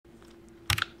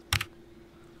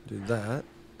Do that,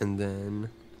 and then,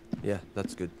 yeah,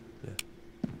 that's good.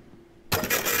 Yeah.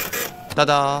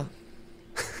 Ta-da!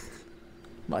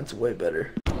 Mine's way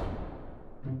better.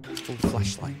 Oh,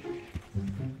 flashlight.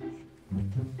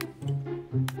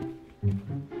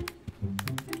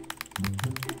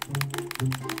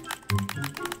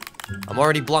 I'm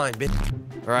already blind, bitch.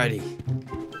 Alrighty.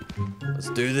 Let's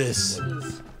do this.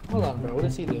 Hold on, bro. What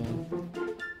is he doing?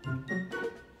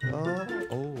 Oh.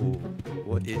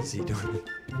 What is he doing?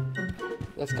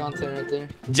 That's content right there.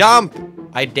 Jump!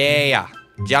 I dare ya.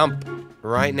 Jump.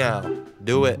 Right now.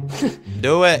 Do it.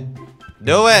 Do it.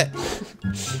 Do it!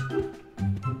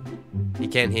 He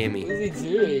can't hear me. What is he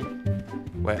doing?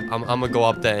 Wait, I'm gonna go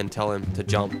up there and tell him to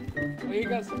jump. Wait, you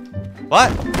guys.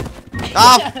 What?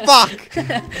 Ah, fuck!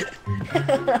 Yeah.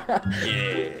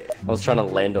 I was trying to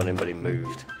land on him, but he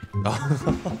moved. Land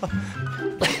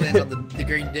on the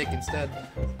green dick instead.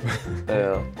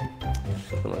 Yeah.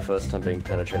 My first time being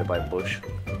penetrated by a bush.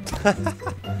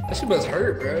 That shit must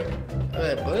hurt, bro.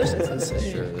 That bush, that's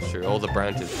insane. Sure, that's true. All the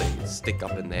branches, they stick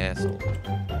up in the asshole.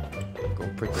 Go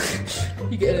prickle.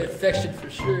 You get an infection for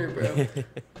sure, bro.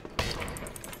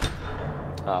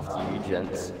 After you,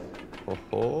 gents.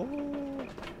 Oh,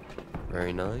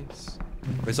 very nice.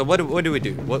 Wait, so what do we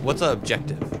do? What's our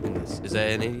objective in this? Is there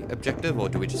any objective, or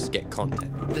do we just get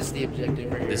content? This is the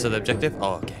objective right here. This is the objective?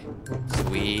 Oh, okay.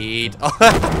 Sweet.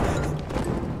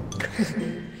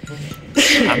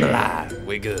 I'm alive.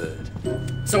 We're good.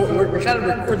 So we're trying to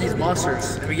record these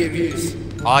monsters and we get views.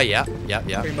 Oh, yeah.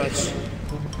 Pretty much.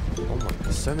 Oh my,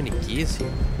 there's so many gears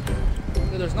here.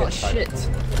 No, there's not shit.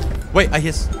 Wait, I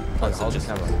hear. Oh, Hold is it the just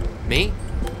camera. me?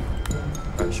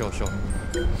 Alright, sure.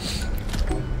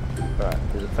 Alright,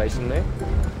 is it facing me?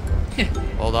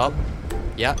 Hold up.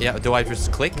 Yeah. Do I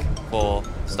just click for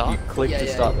start? You click Yeah, to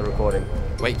yeah, start yeah. the recording.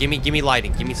 Wait, give me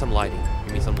lighting. Give me some lighting.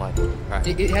 Alright.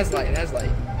 It has light,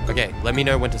 Okay, let me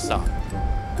know when to start.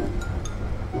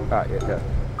 Alright, yeah, go.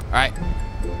 Alright.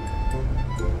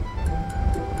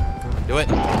 Do it.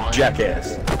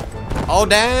 Jackass. Oh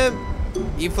damn!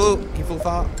 He flew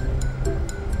far.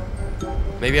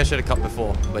 Maybe I should have cut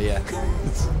before, but yeah.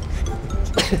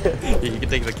 You can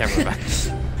take the camera back.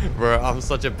 Bro, I'm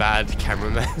such a bad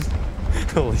cameraman.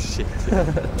 Holy shit.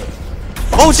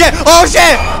 Oh shit! Oh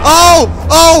shit! Oh!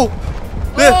 Oh!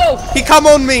 He come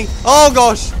on me! Oh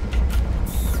gosh!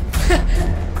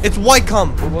 It's white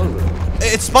cum! What was it?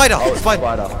 It's spider! Oh, It's spider!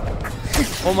 spider.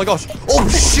 Oh my gosh! Oh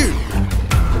shoot!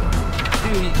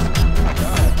 Dude,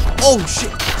 Oh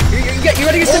shit! you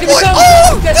gotta get stuck in the boy. cum!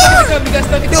 Oh, You got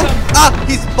stuck in the cum!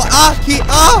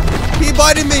 He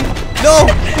biting me! No!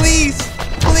 Please!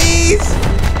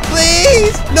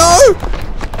 No!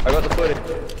 I got the footage.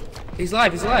 He's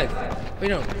alive. Wait,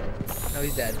 no. No,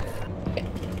 he's dead.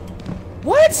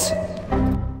 What?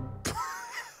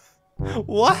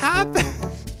 What happened?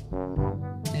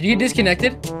 Did you get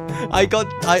disconnected?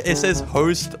 It says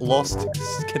host lost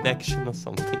connection or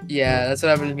something. Yeah, that's what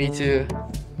happened to me too.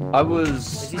 I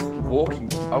was walking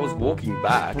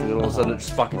back, and then all of a sudden it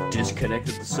just fucking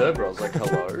disconnected the server. I was like,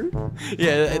 hello?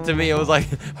 Yeah, to me it was like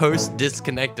host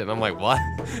disconnected. I'm like, what?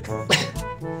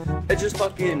 It just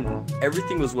fucking,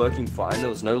 everything was working fine. There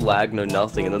was no lag, no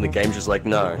nothing, and then the game just like,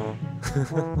 no.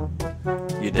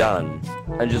 You're done.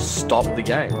 And just stopped the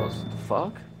game. I was like, the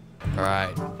fuck?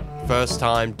 Alright. First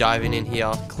time diving in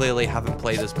here. Clearly haven't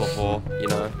played this before, you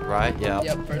know, right? Yeah.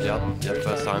 Yep,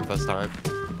 first time.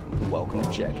 Welcome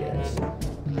to Jackass.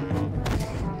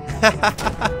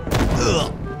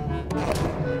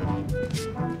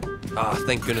 Ah,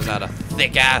 thank goodness I had a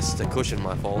thick ass to cushion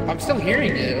my fall. I'm still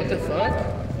hearing it. What the fuck?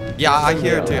 Yeah, I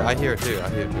hear it too.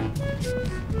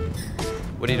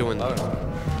 What are you doing?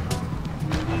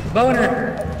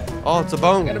 Boner. Oh, it's a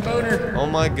bone. Got a boner. Oh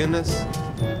my goodness.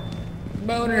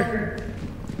 Boner.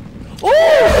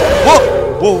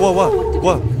 Whoa!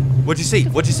 What'd you see?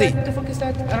 What the fuck is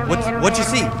that? I don't know. What'd you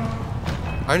see?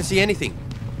 I didn't see anything.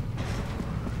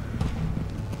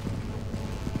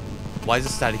 Why is it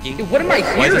staticking? Dude, what am I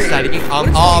hearing? Why is it staticking?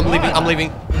 I'm leaving.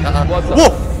 What the Whoa!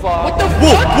 fuck? What the fuck?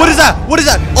 Whoa! What is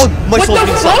that? Oh, my What soul's the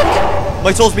been fuck? sucked.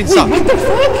 My soul's been sucked. What the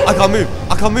fuck? I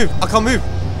can't move.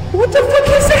 What the fuck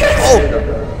is that? Oh!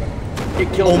 It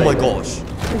killed Oh me. my gosh.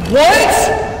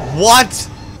 What?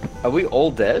 Are we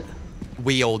all dead?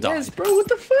 We all died. Yes, bro. What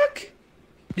the fuck?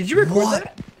 Did you record What?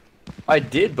 that? I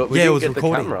did, but we Yeah, it didn't was get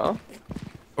recording. the camera.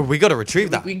 Oh, we gotta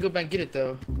retrieve that. We can go back and get it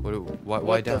though. Why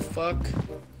What down? the fuck?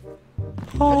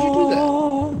 How'd you do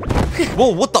Whoa,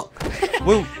 what the?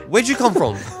 Where'd you come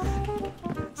from?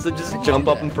 So just jump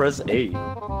up and press E.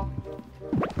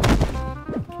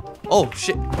 Oh,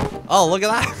 shit. Oh, look at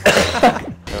that.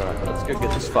 Alright, let's go get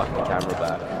this fucking camera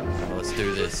back. Let's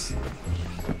do this.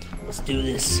 Let's do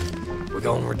this. We're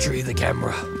going to retrieve the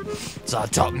camera. It's our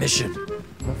top mission.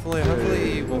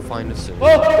 Hopefully we'll find us soon.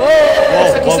 Whoa! Whoa!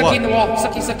 Whoa, Sucky in the wall.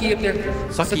 Sucky up there.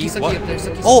 Sucky? Sucky What? up there.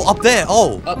 Sucky. Oh, up there.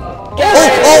 Oh. Up.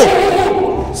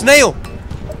 Oh! Snail!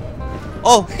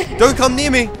 Oh, don't come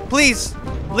near me. Please.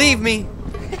 Leave me.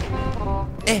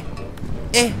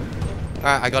 Alright,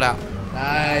 I got out.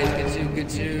 Nice. Good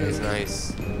shoot. It's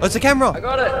nice. Oh, it's a camera. I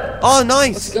got it. Oh,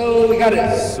 nice. Let's go. We got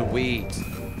it. Sweet.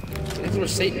 That's where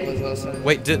Satan was last time.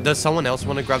 Wait, does someone else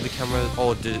want to grab the camera?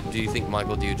 Or do you think,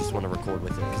 Michael, do you just want to record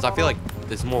with it? Because I feel like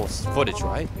there's more footage,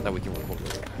 right? That we can record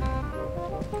with it.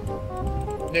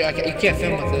 No, you can't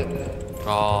film with it.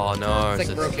 Oh, no. It's like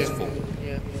so just broken. full.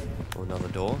 Yeah. Oh, another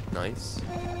door. Nice.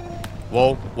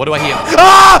 Whoa, what do I hear?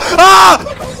 Ah! Ah!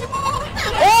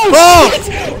 Oh!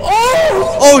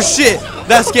 Oh, shit!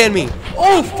 That scared me.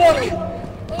 Oh, fuck!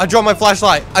 I dropped my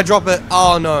flashlight. I drop it.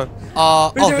 Oh, no.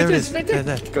 Oh, there it is. Right there.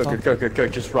 There. Go.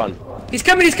 Just run. He's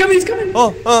coming.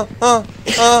 Oh.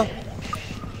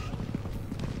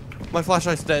 My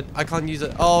flashlight's dead. I can't use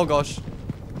it. Oh, gosh.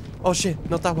 Oh, shit.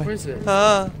 Not that way. Where is it?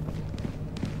 Where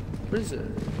is it?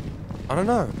 I don't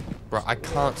know. Bro, I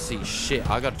can't see shit.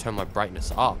 I gotta turn my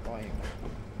brightness up.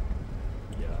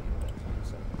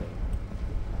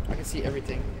 I can see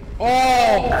everything.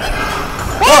 Oh!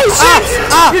 Oh, shit!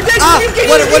 You're dead!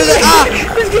 What is it?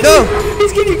 No!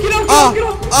 He's getting you! Get off!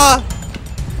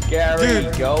 Gary,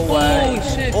 Dude. go away. Holy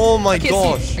shit! Oh my I can't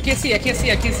gosh! see. I can't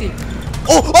see.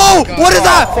 Oh! What is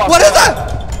that? What is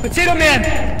that? Potato Man!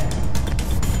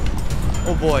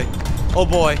 Oh boy! Oh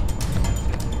boy!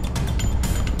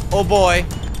 Oh boy!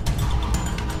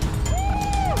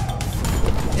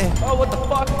 Oh, what the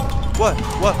fuck? What?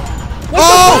 What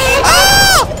Oh!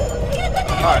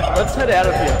 Alright, let's head out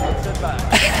of here. Let's head back.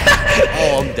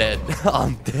 Oh, I'm dead.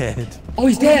 I'm dead. Oh,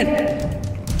 he's dead!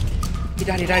 He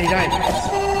died.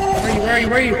 Where are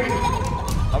you?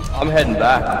 I'm heading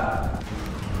back.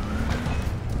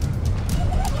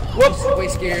 Whoops! Way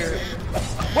scared.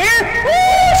 Where?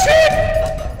 Oh, shit!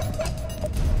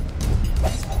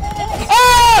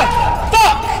 Ah!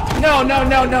 Fuck! No.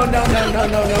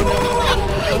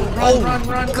 Run.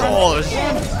 Gosh.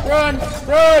 Run!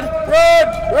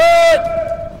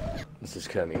 This is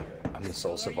Kermie. I'm the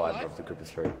sole survivor of the group of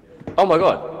 3. Oh my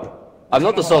god. I'm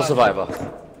not the sole survivor.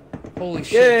 Holy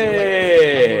shit.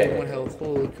 Yay! Dude, 1 health.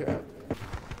 Holy crap.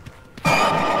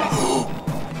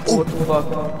 What the fuck?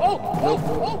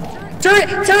 Oh! Turret!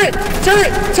 No,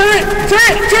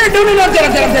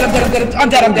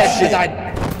 I'm dead. I died.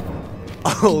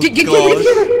 Oh Get gosh.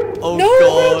 Oh No!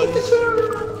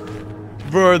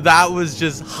 gosh. Bro, that was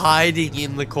just hiding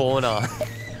in the corner.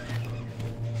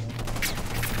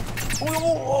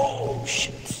 Oh,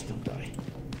 shit. Don't die.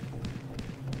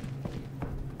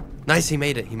 Nice, he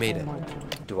made it.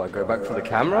 Do I go back for the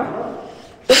camera?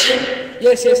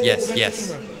 Yes.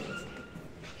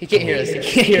 He can't hear us.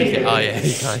 Oh yeah,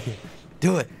 he can't.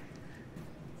 Do it.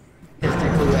 No, he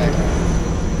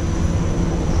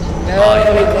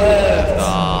left.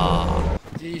 Ah.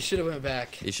 Dude, you should have went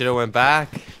back. You should have went back.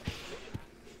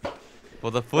 For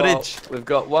the footage. Well, we've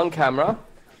got 1 camera.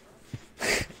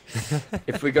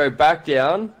 If we go back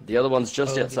down, the other one's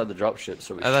just outside the dropship,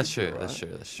 so we That's should true. be That's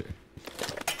alright. true.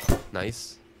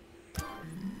 Nice.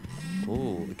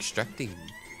 Ooh, extracting.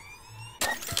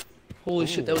 Holy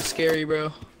shit, that was scary,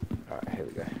 bro. Alright, here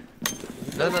we go.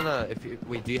 No.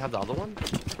 Wait, do you have the other one?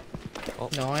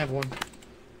 No, I have one.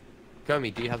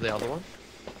 Gomi, do you have the other one?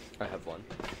 I have 1.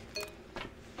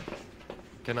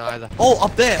 Can I either? Oh,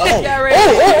 up there! Oh, Oh, Gary!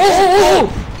 Oh!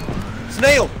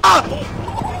 snail! Ah!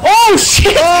 Oh,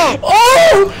 shit!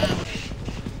 Oh!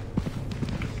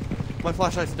 My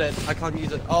flashlight's dead. I can't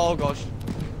use it. Oh gosh.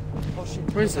 Oh shit.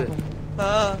 Where is it?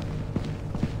 Where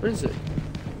is it?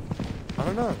 I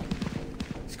don't know.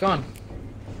 It's gone.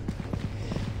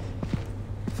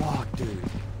 Fuck, dude.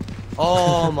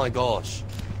 Oh my gosh.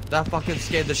 That fucking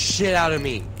scared the shit out of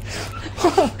me.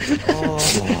 Oh.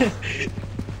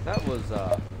 That was,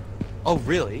 Oh,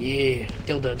 really? Yeah.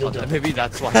 Dildo. Oh, maybe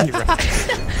that's why he ran.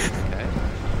 Okay.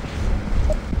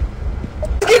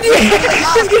 He's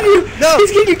getting you! No!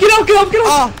 He's getting you! Get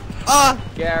up!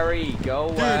 Gary, go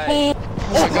away.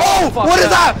 Oh my god. What is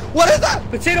that? What is that?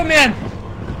 Potato Man!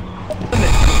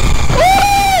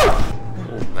 Oh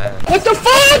man. What the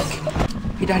fuck?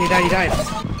 He died.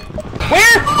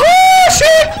 Where? Oh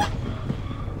shit!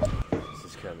 This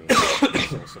is Kermie.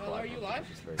 Hello, are you alive?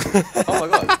 Oh my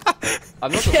god.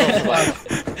 I'm not the sole survivor.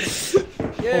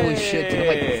 Holy shit,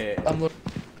 dude. I'm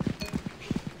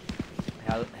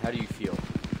How do you feel?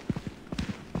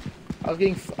 I was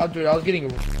getting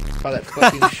by that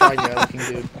fucking shy guy looking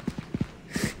dude.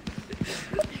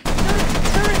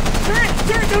 Turret!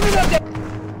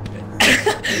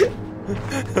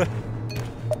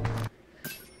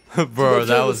 Bro,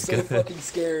 that was so good. fucking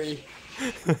scary.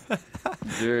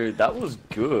 Dude, that was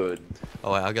good.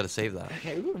 Oh wait, I gotta save that.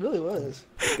 It really was.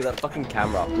 Look at that fucking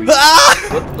camera.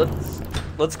 Ah!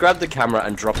 Let's grab the camera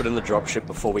and drop it in the dropship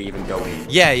before we even go in.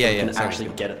 Yeah, We yeah. can Sounds actually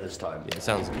good. get it this time. Yeah,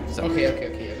 sounds good.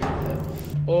 Okay.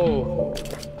 Oh.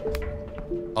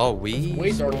 Oh, we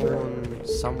Way darker. spawn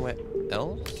somewhere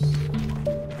else?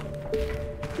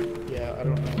 Yeah, I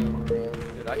don't know.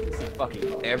 Dude, I can see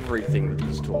fucking everything with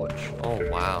this torch. Oh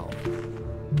wow.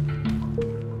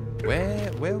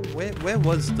 Where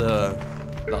was the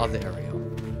other area?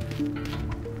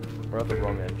 We're at the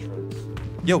wrong entrance.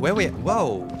 Yo, where we at?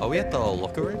 Whoa, are we at the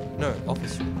locker room? No,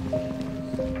 office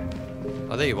room.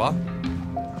 Oh, there you are.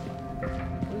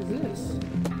 What is this?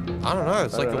 I don't know,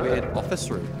 it's I like don't a know. weird office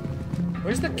room.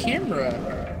 Where's the camera?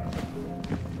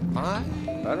 I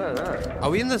don't know. Are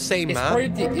we in the same It's map?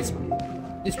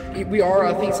 probably we are.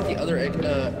 I think it's at the other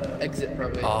exit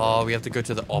probably. Oh, we have to go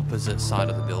to the opposite side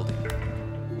of the building.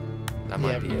 That yeah,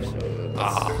 might be it. so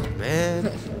Ah,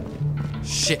 man.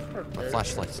 Shit, my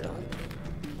flashlight's died.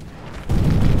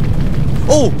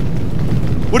 Oh!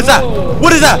 What is that?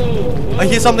 What is that? I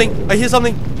hear something. I hear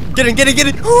something. Get in, get in, get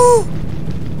in. Oh!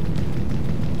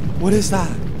 What is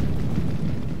that?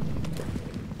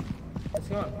 it's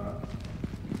not.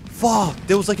 Fuck,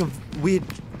 there was like a weird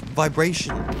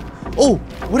vibration. Oh,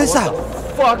 what is that?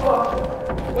 Fuck!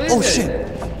 What is Oh it?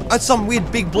 shit. That's some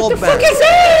weird big blob What the man. fuck is it?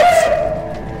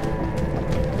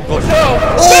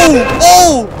 Oh!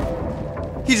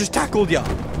 Oh! He just tackled ya.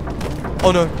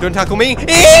 Oh no, don't tackle me.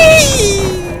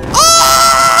 Eee!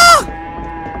 Ah!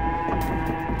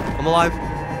 I'm alive.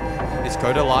 Is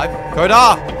Coda alive?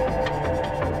 Coda!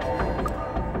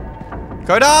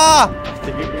 Coda! I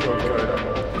think it killed Coda.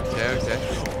 Okay, okay.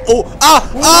 Oh!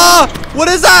 Ah! Ah! What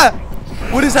is that?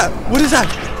 What is that? What is that?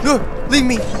 No! Leave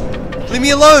me! Leave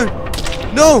me alone!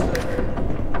 No!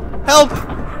 Help!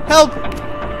 Help!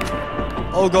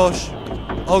 Oh gosh.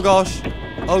 Oh gosh.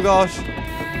 Oh gosh.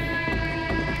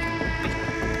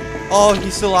 Oh,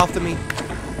 he's still after me.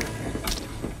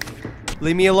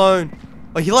 Leave me alone.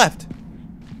 Oh, he left.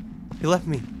 He left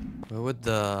me. Where would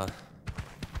the...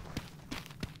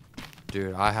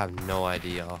 Dude, I have no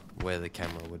idea where the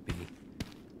camera would be.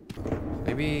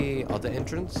 Maybe other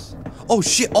entrance? Oh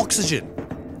shit, oxygen!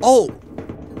 Oh!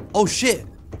 Oh shit!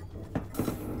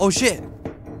 Oh shit!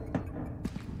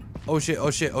 Oh shit, oh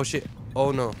shit, oh shit.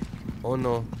 Oh no. Oh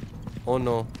no. Oh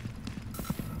no.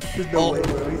 There's no way,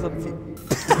 way, He's on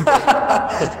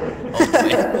Oh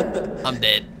wait. I'm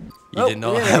dead. You Oh, did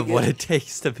not yeah, have yeah. what it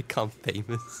takes to become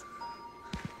famous.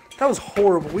 That was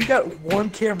horrible. We got one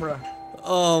camera.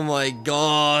 Oh my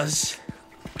gosh.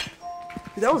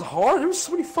 Dude, that was hard. There was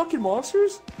so many fucking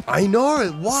monsters. I know.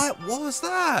 What was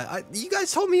that? You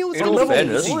guys told me it was In on all level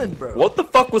fairness, 1, bro. what the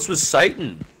fuck was with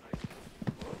Satan?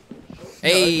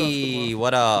 Hey,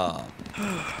 what up?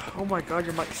 Oh my god,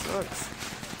 your mic sucks.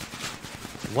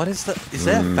 What is the... Is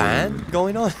there a fan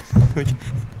going on?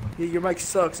 Yeah, your mic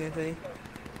sucks, Anthony.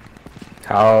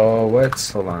 How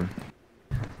what's hold on.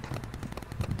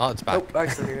 Oh, it's back. Nope,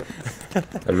 X still here.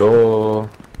 Hello.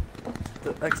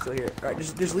 X still here. Alright,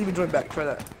 just leave and join back. Try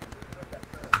that.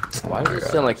 Why does it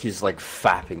sound like he's like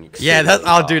fapping? Yeah, that's...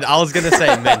 extremely Oh, dude, I was gonna say,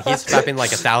 man, he's fapping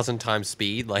like 1,000 times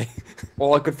speed. Like... fast?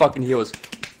 All I could fucking hear was.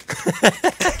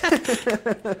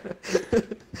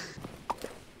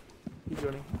 You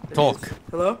joining? There Talk. he is.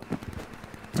 Hello?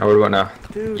 How would what now?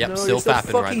 Dude, Yep, no, still you're still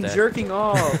fapping right fucking there. jerking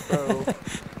off, bro.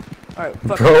 Alright,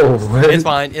 fuck. Bro, what? It's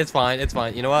fine, it's fine, it's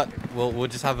fine. You know what? We'll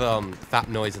just have fap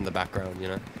noise in the background, you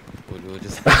know? We'll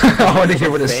just... I want to hear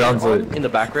what it Fan sounds on like. in the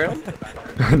background.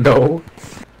 No.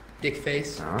 Dick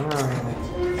face.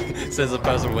 Says the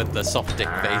person with the soft dick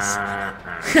face.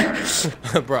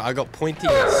 Bro, I got pointy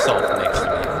and soft next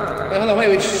to Wait, hold on,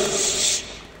 wait. Shh.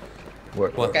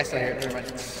 What? What? Guy's still here. Never mind.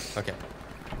 me. Okay.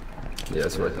 Yeah,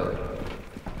 it's worth it.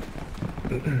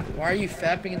 Why are you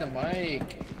fapping in the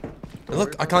mic?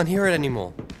 Look, I can't hear it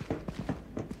anymore.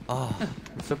 Ah,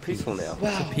 It's so peaceful now.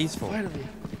 Wow. peaceful. Finally.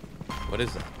 what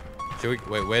is that? Should we...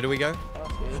 Wait, where do we go?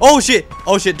 Oh shit!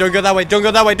 Oh shit, don't go that way, don't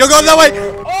go that way, don't go that way!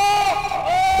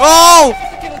 Oh!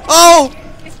 Oh!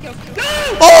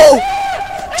 Oh!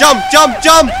 Jump, jump,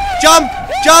 jump, jump,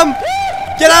 jump!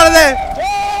 Get out of there!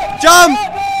 Jump!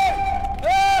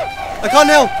 I can't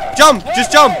help! Jump!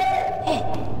 Just jump!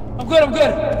 I'm good, I'm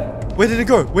good. Where did it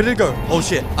go? Where did it go? Oh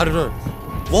shit, I don't know.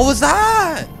 What was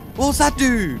that? What was that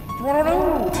dude? I don't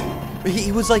know.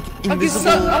 He was like invisible,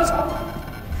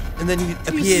 and then he He was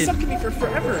appeared. sucking me for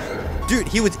forever. Dude,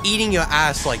 he was eating your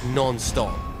ass like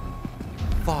non-stop.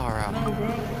 Far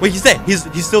out. Wait, he's there. He's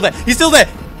still there. He's still there.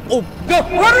 Oh, Go!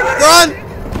 run!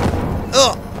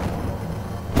 Ugh.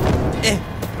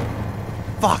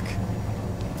 Fuck.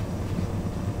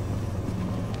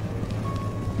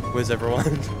 Where's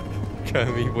everyone?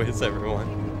 Kirby, where's everyone?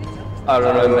 I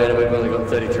don't know, man. We've only got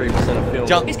 33% of film.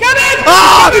 Jump. He's coming!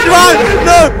 Ah! Run!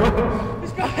 No!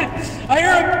 He's coming! I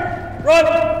hear him! Run!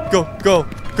 Go, go,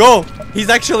 go! He's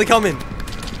actually coming.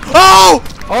 Oh!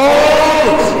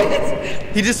 Oh!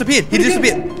 He disappeared. He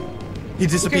disappeared. He We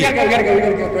disappeared. gotta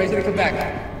go, bro. He's gonna come back.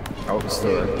 Oh, it's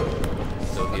still there.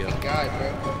 Still here. God, bro.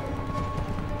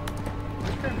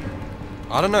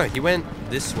 I don't know. He went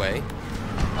this way.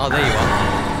 Oh, there you are.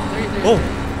 There. Oh,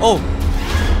 oh.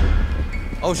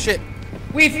 Oh shit.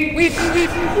 Weave!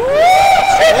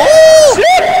 Oh!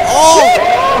 Shit! Oh!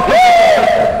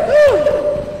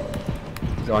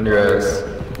 He's on your ass.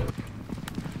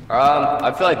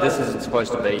 I feel like this isn't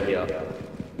supposed to be here.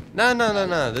 No.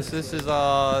 This is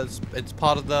it's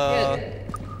part of the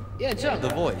Yeah, jump. the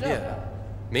void. Jump. Yeah.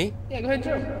 Me? Yeah, go ahead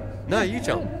and jump. No, you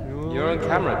jump. You're on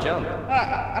camera, jump.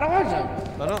 I don't want to jump.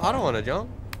 I don't want to jump.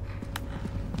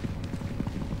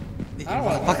 You I don't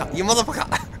wanna motherfucker! You motherfucker!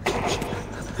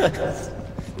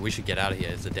 We should get out of here.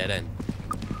 It's a dead end.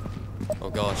 Oh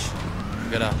gosh.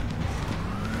 We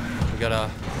gotta.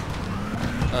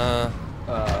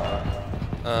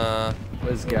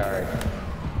 Where's Gary?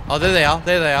 Oh, there they are.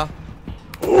 There they are.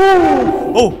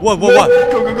 Oh, what? Go!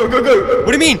 What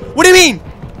do you mean? What do you mean?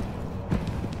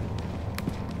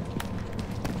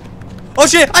 Oh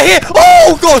shit! I hear!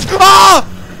 Oh gosh! Ah!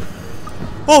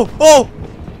 Oh!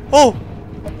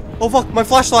 Oh fuck! My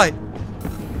flashlight!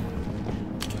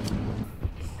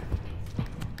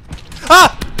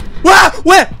 Ah!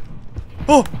 Where?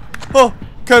 Oh!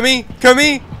 Come here!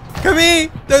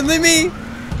 Don't leave me!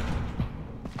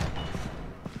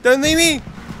 Don't leave me!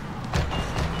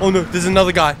 Oh no! There's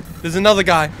another guy! There's another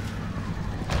guy!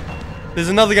 Where's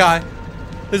the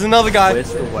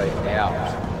way out?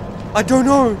 I don't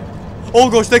know! Oh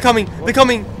gosh, they're coming!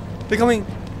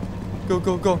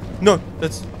 Go! No,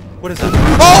 that's... What is that?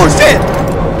 Oh shit!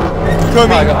 Come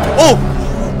here!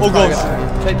 Oh gosh!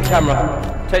 Take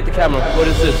the camera. What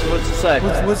is this? What does it say?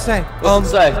 What's it say? What's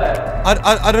it say?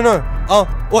 I don't know.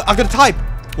 What? I gotta type.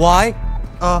 Why?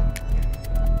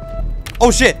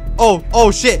 Oh shit!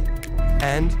 Oh shit!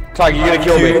 And Tiger, you're gonna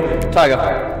kill me. Tiger.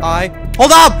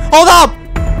 hold up!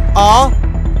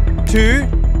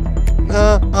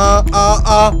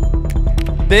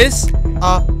 This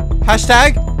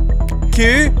hashtag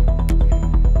Q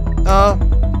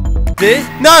this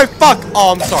no fuck.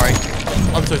 Oh, I'm sorry.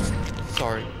 I'm so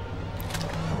sorry.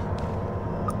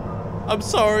 I'm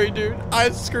sorry, dude. I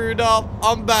screwed up.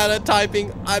 I'm bad at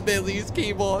typing. I barely use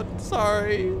keyboard.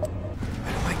 Sorry.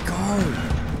 Where do I go?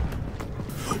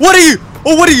 What are you?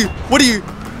 Oh, what are you?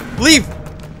 Leave.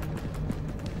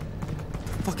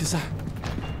 What the fuck is that?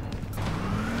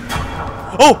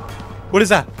 Oh! What is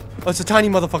that? Oh, it's a tiny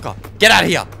motherfucker. Get out of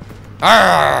here.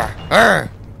 Arr.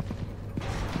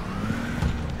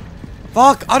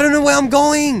 Fuck, I don't know where I'm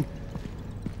going.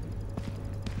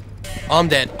 I'm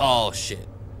dead. Oh, shit.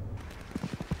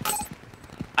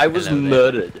 I was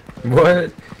murdered.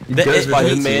 What? By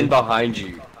the man behind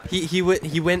you. He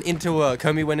went into a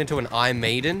Comey went into an I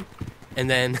Maiden, and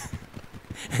then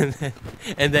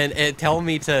and then it told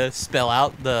me to spell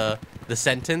out the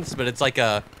sentence, but it's like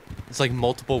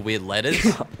multiple weird letters,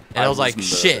 and I was like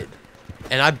shit,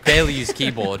 and I barely use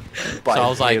keyboard, so I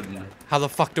was like, how the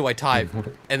fuck do I type?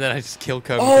 And then I just killed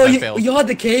Comey. Oh, I failed. you had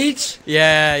the cage?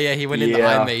 Yeah, he went into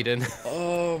I Maiden.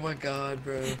 Oh my god,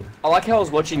 bro. I like how I was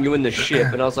watching you in the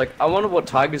ship, and I was like, I wonder what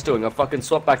Tiger's doing. I fucking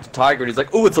swapped back to Tiger, and he's like,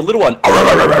 oh, it's a little one.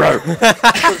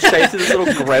 I was chasing this little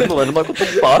gremlin. I'm like, what the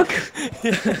fuck?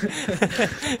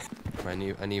 I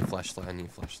need a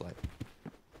flashlight.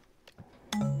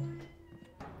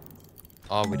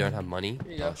 Oh, we don't have money?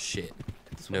 Oh shit.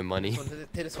 No money.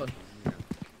 Take this one.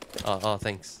 Oh,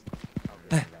 thanks.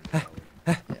 Yeah,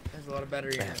 there's a lot of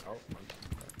battery in it.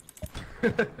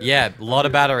 Yeah, a lot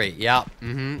of battery. Yeah.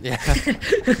 Yeah.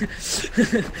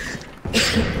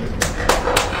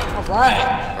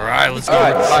 Alright, let's go.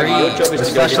 Tiger, your job is This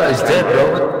to go flashlight is dead,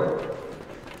 bro.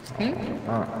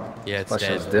 Yeah, it's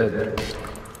Flashlight's dead. dead.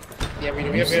 Yeah, we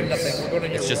have nothing. We're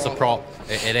going to It's just a prop.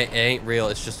 It ain't real.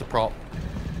 It's just a prop.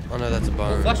 Oh no, that's a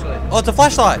bone. Flashlight. Oh, it's a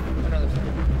flashlight. Another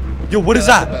one. Yo, what is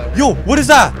that? Yo, what is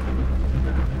that?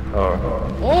 Oh.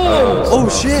 Oh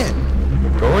shit.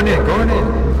 Going in.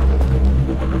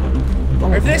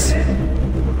 Heard this?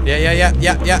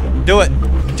 Yeah. Do it.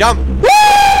 Jump. Woo!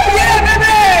 Yeah,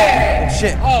 baby!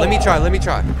 Shit. Oh. Let me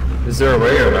try. Is there a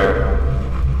way or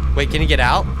not? Wait, can you get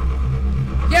out?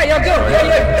 Yeah, go.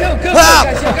 Yeah, go. Ah!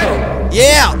 Guys, you got it.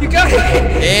 Yeah. You got it.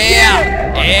 Yeah.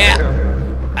 Yeah.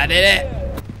 I did it.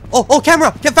 Oh,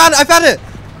 camera. I found it.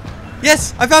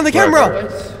 Yes, I found the camera.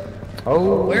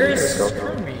 Oh, Where's go.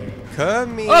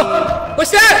 Kermit. Oh,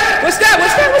 what's that?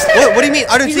 What do you mean?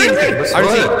 I don't see anything. I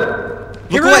don't see.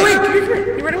 Look away.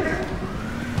 He ran away.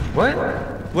 What?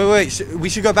 Wait. We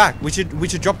should go back. We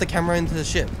should drop the camera into the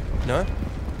ship. No?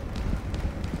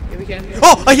 Yeah, we can.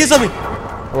 Oh, I hear something.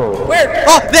 Oh. Where?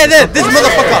 Oh, there. This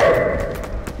motherfucker.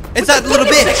 It's that little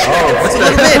bitch. Oh, It's a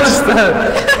little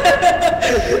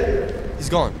bitch. He's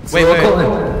gone. Wait. Where?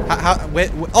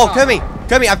 Oh, Kermit,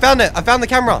 I found it. I found the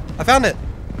camera. I found it.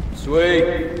 Sweet.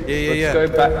 Yeah. Let's go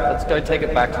back. Let's go take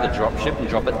it back to the drop ship and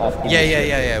drop it off. in the ship.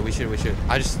 Yeah. We should.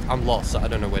 I'm lost. So I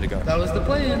don't know where to go. That was the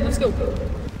plan. Let's go.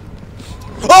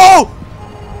 Oh!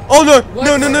 Oh no!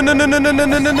 What? No!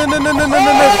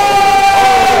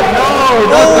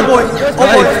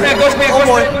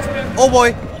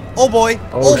 Oh boy!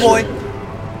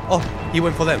 Oh, he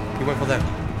went for them.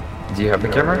 Do you have the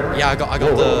camera? Yeah, I got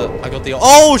the.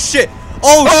 Oh shit!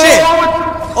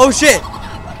 Oh shit!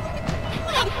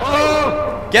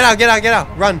 Get out!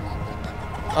 Run!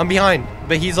 I'm behind,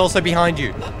 but he's also behind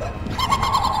you.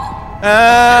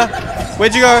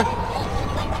 Where'd you go?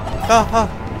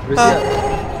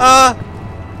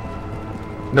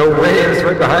 No way, it's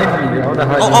right behind me. I wanna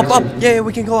hide. Up! Yeah,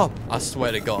 we can go up. I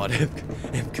swear to God, if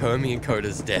Kermit and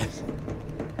Coda's dead.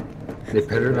 They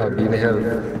better not be. They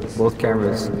have both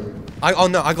cameras. I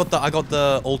got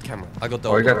the old camera. I got the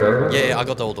Oh, old you got the other one? Yeah, I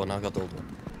got the old one.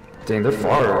 Dang, they're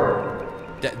far.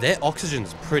 Their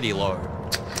oxygen's pretty low.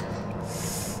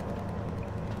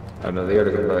 I know they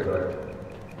gotta come back.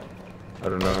 I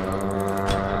don't know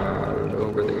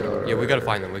where they are. Yeah, we gotta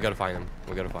find them.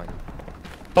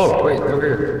 Oh, wait, over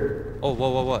here. Oh,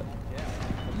 what?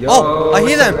 Yo, Oh, I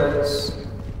hear them.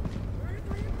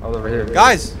 All over here.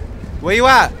 Guys, where you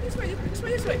at? This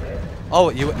way. Oh,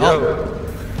 you. Yo.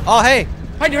 Oh, hey.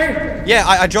 Hi, here. Yeah,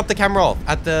 I dropped the camera off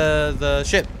at the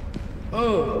ship.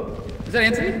 Oh, is that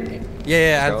Anthony?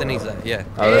 Yeah, Anthony's there. Yeah.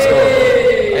 Oh, let's go.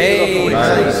 Hey.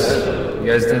 Nice. You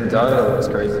guys didn't die? That's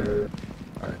crazy.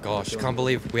 Gosh, can't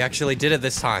believe we actually did it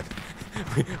this time.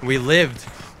 we lived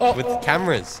with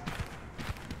cameras.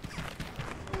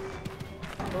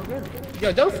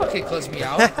 Yo, don't fucking close me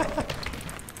out.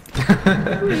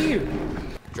 Who are you?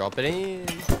 Drop it in.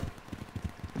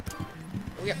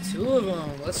 We got 2 of them.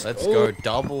 Let's go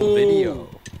double video.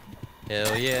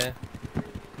 Hell yeah.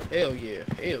 Hell yeah.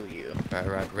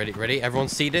 Right. Ready? Everyone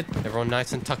seated? Everyone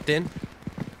nice and tucked in?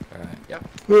 Alright. Yep.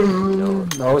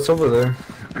 No, it's over there.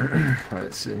 Alright,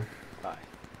 let's see. Hi.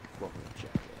 Welcome to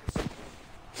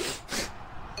Jackass.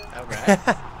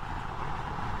 Alright.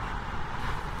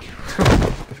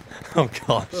 Oh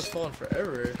gosh. It was falling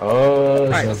forever. Oh,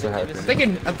 Alright, that's what happened.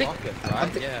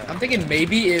 I'm thinking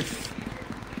maybe if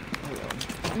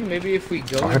we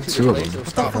go I have into 2 the of place, them. it'll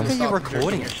stop. fuck are you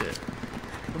recording? Shit.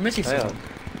 We're missing something.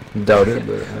 Doubt it,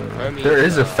 but there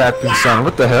is a fapping sound.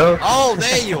 What the hell? Oh,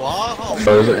 there you are. Oh.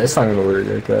 But it's not gonna work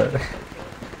like that.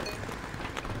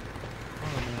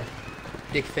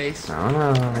 Dick face. I don't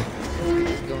know.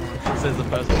 What's going on? Says the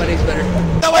person. Somebody's better.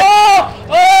 No, wait. Oh!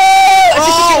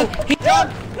 Jump! Get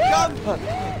out of there!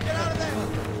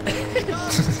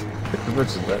 Which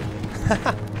is that?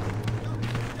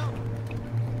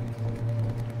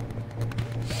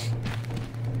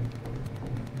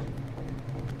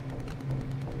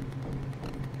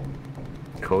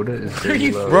 Coda is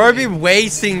very low. Bro, I've been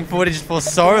wasting footage for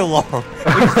so long.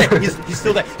 he's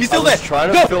still there. He's still I there. was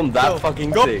trying to film that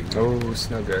fucking thing. Oh,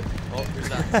 snow guy. Oh, who's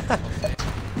that?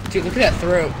 Dude, look at that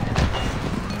throat.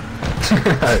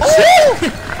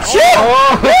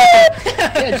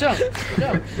 Yeah, jump.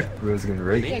 Bro's gonna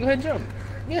rake. Yeah, go ahead and jump.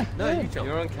 Yeah. No,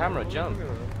 you're on camera. Jump.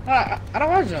 I don't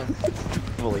want to jump.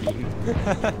 Bully you.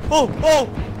 Oh!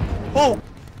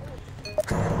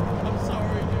 I'm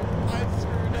sorry, dude. I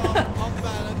screwed up. I'm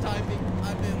bad at typing.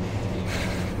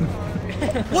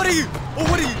 What are you? Oh,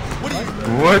 what are you?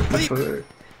 What the fuck?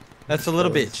 That's a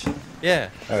little bitch. Yeah.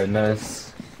 Alright,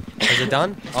 nice. Is it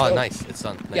done? Oh, nice. It's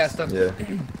done. Nice. Yeah, it's done. Yeah.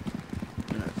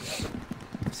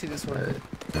 See this one. Alright.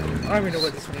 I don't even know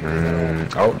what this one is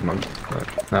at all. Oh, my God.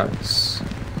 Nice.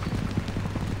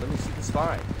 Let me see the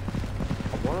spine.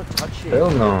 I want to touch it.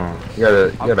 Hell no. You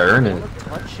gotta earn I it. want to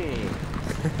touch it.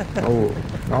 No.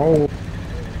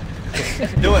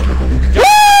 Do it.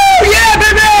 Oh, yeah,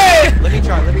 baby! Let me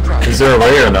try. Is there a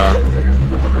way or not?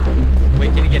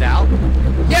 Wait, can you get out?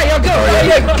 Yeah, yo, go!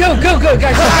 Go,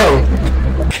 guys!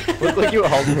 Look like you were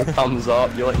holding the thumbs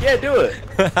up. You're like, yeah, do it.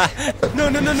 No.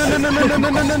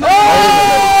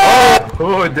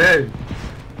 Oh, dang.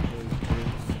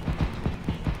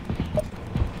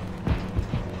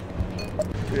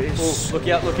 is. Look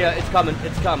out, it's coming,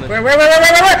 it's coming. Where?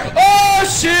 Oh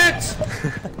shit!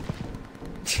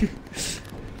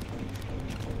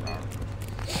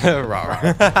 Rawr.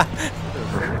 I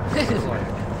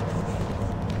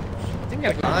think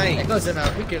that goes in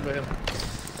a weekend with him.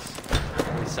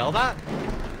 Can we sell that?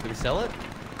 Can we sell it?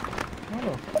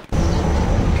 Oh.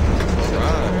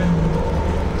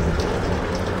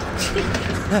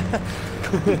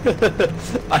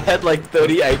 I had like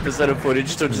 38% of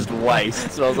footage to just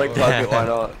waste, so I was like, fuck it, why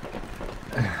not?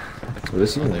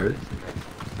 Listen, there.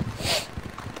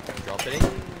 Drop it in.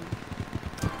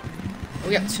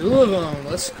 We got 2 of them.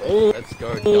 Let's go. Let's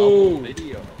go. Double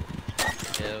video.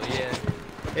 Hell yeah.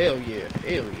 Hell yeah.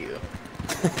 Hell yeah.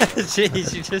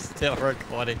 Jeez, you're just still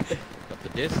recording. Got the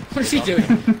disc. What is he doing?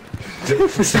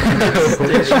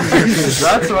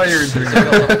 That's why you're doing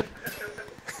it.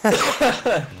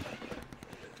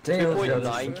 Damn,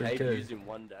 2.9k views in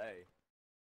one day.